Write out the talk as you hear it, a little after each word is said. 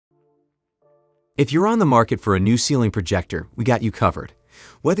If you're on the market for a new ceiling projector, we got you covered.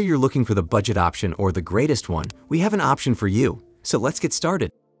 Whether you're looking for the budget option or the greatest one, we have an option for you. So let's get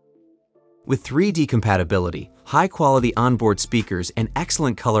started. With 3D compatibility, high-quality onboard speakers, and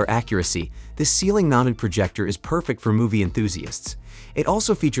excellent color accuracy, this ceiling-mounted projector is perfect for movie enthusiasts. It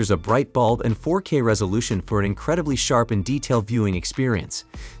also features a bright bulb and 4K resolution for an incredibly sharp and detailed viewing experience.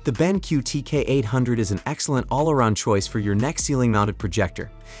 The BenQ TK800 is an excellent all-around choice for your next ceiling-mounted projector.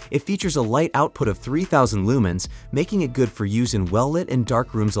 It features a light output of 3000 lumens, making it good for use in well-lit and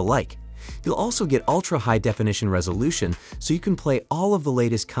dark rooms alike. You'll also get ultra-high-definition resolution, so you can play all of the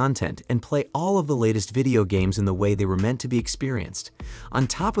latest content and play all of the latest video games in the way they were meant to be experienced. On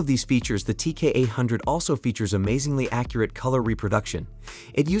top of these features, the TK800 also features amazingly accurate color reproduction.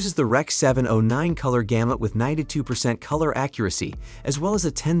 It uses the Rec. 709 color gamut with 92% color accuracy, as well as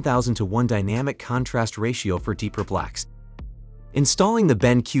a 10,000:1 dynamic contrast ratio for deeper blacks. Installing the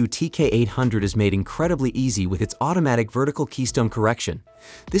BenQ TK800 is made incredibly easy with its automatic vertical keystone correction.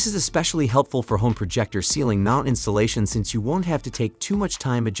 This is especially helpful for home projector ceiling mount installation since you won't have to take too much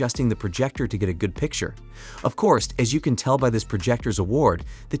time adjusting the projector to get a good picture. Of course, as you can tell by this projector's award,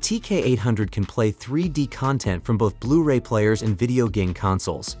 the TK800 can play 3D content from both Blu-ray players and video game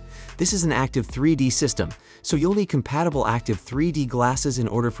consoles. This is an active 3D system, so you'll need compatible active 3D glasses in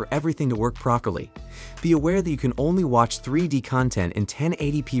order for everything to work properly. Be aware that you can only watch 3D content in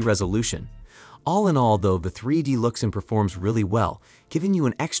 1080p resolution. All in all, though, the 3D looks and performs really well, giving you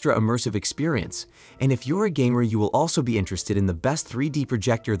an extra immersive experience. And if you're a gamer, you will also be interested in the best 3D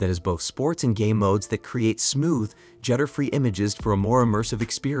projector that has both sports and game modes that create smooth, judder-free images for a more immersive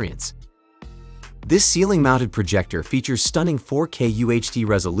experience. This ceiling-mounted projector features stunning 4K UHD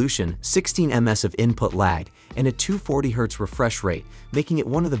resolution, 16 ms of input lag, and a 240 Hz refresh rate, making it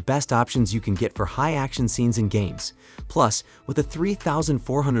one of the best options you can get for high-action scenes in games. Plus, with a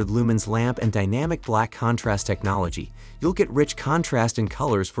 3400 lumens lamp and dynamic black contrast technology, you'll get rich contrast and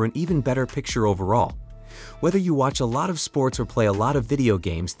colors for an even better picture overall. Whether you watch a lot of sports or play a lot of video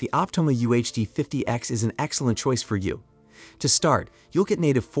games, the Optoma UHD50X is an excellent choice for you. To start, you'll get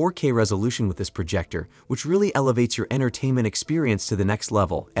native 4K resolution with this projector, which really elevates your entertainment experience to the next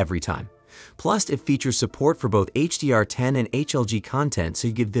level every time. Plus, it features support for both HDR10 and HLG content, so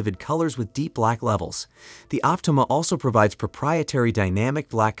you get vivid colors with deep black levels. The Optoma also provides proprietary dynamic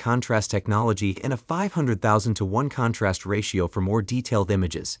black contrast technology and a 500,000:1 contrast ratio for more detailed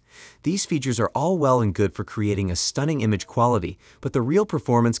images. These features are all well and good for creating a stunning image quality, but the real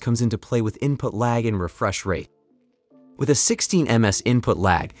performance comes into play with input lag and refresh rate. With a 16 ms input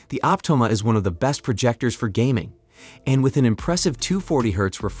lag, the Optoma is one of the best projectors for gaming. And with an impressive 240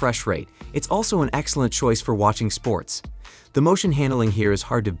 Hz refresh rate, it's also an excellent choice for watching sports. The motion handling here is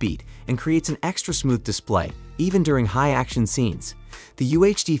hard to beat and creates an extra smooth display, even during high-action scenes. The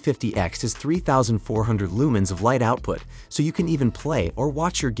UHD50X has 3400 lumens of light output, so you can even play or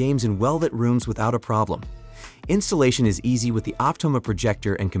watch your games in well-lit rooms without a problem. Installation is easy with the Optoma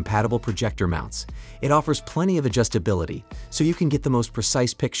projector and compatible projector mounts. It offers plenty of adjustability, so you can get the most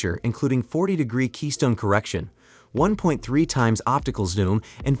precise picture, including 40-degree keystone correction, 1.3 times optical zoom,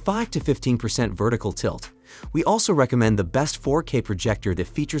 and 5 to 15% vertical tilt. We also recommend the best 4K projector that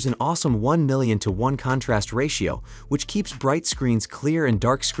features an awesome 1,000,000:1 contrast ratio, which keeps bright screens clear and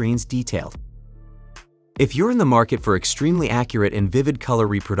dark screens detailed. If you're in the market for extremely accurate and vivid color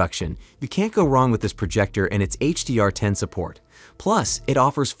reproduction, you can't go wrong with this projector and its HDR10 support. Plus, it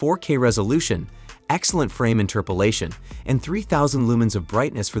offers 4K resolution, excellent frame interpolation, and 3000 lumens of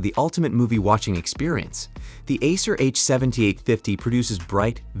brightness for the ultimate movie watching experience. The Acer H7850 produces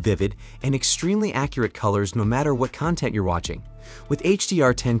bright, vivid, and extremely accurate colors no matter what content you're watching. With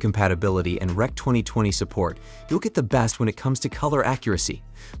HDR10 compatibility and Rec. 2020 support, you'll get the best when it comes to color accuracy.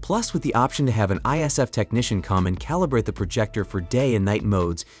 Plus, with the option to have an ISF technician come and calibrate the projector for day and night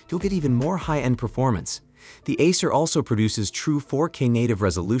modes, you'll get even more high-end performance. The Acer also produces true 4K native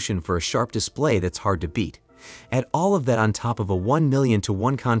resolution for a sharp display that's hard to beat. Add all of that on top of a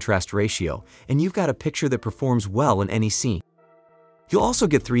 1,000,000:1 contrast ratio, and you've got a picture that performs well in any scene. You'll also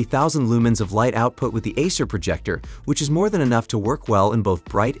get 3000 lumens of light output with the Acer projector, which is more than enough to work well in both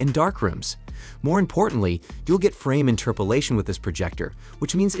bright and dark rooms. More importantly, you'll get frame interpolation with this projector,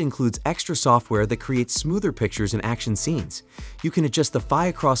 which means it includes extra software that creates smoother pictures in action scenes. You can adjust the PHI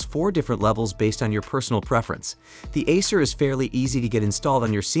across 4 different levels based on your personal preference. The Acer is fairly easy to get installed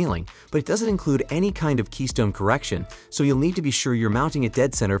on your ceiling, but it doesn't include any kind of keystone correction, so you'll need to be sure you're mounting it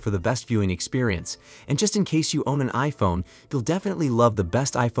dead center for the best viewing experience. And just in case you own an iPhone, you'll definitely love the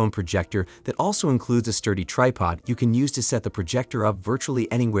best iPhone projector that also includes a sturdy tripod you can use to set the projector up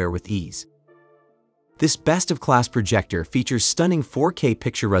virtually anywhere with ease. This best-of-class projector features stunning 4K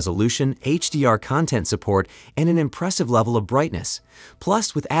picture resolution, HDR content support, and an impressive level of brightness.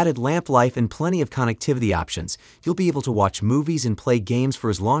 Plus, with added lamp life and plenty of connectivity options, you'll be able to watch movies and play games for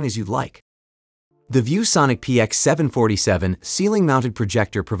as long as you'd like. The ViewSonic PX747 Ceiling Mounted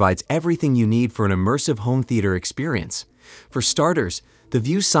Projector provides everything you need for an immersive home theater experience. For starters, the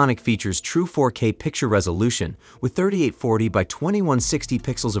ViewSonic features true 4K picture resolution with 3840 by 2160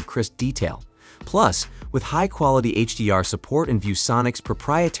 pixels of crisp detail. Plus, with high-quality HDR support and ViewSonic's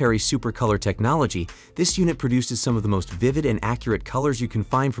proprietary supercolor technology, this unit produces some of the most vivid and accurate colors you can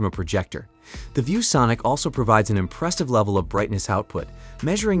find from a projector. The ViewSonic also provides an impressive level of brightness output,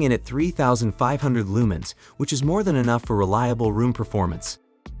 measuring in at 3,500 lumens, which is more than enough for reliable room performance.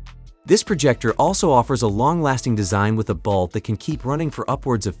 This projector also offers a long-lasting design with a bulb that can keep running for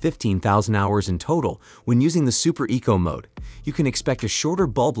upwards of 15,000 hours in total when using the Super Eco mode. You can expect a shorter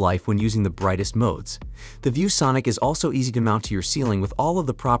bulb life when using the brightest modes. The ViewSonic is also easy to mount to your ceiling with all of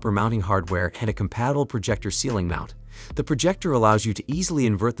the proper mounting hardware and a compatible projector ceiling mount. The projector allows you to easily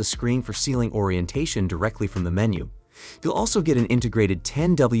invert the screen for ceiling orientation directly from the menu. You'll also get an integrated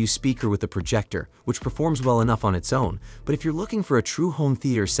 10W speaker with the projector, which performs well enough on its own, but if you're looking for a true home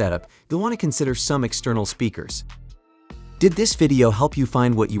theater setup, you'll want to consider some external speakers. Did this video help you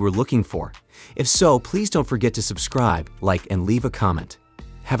find what you were looking for? If so, please don't forget to subscribe, like, and leave a comment.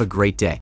 Have a great day.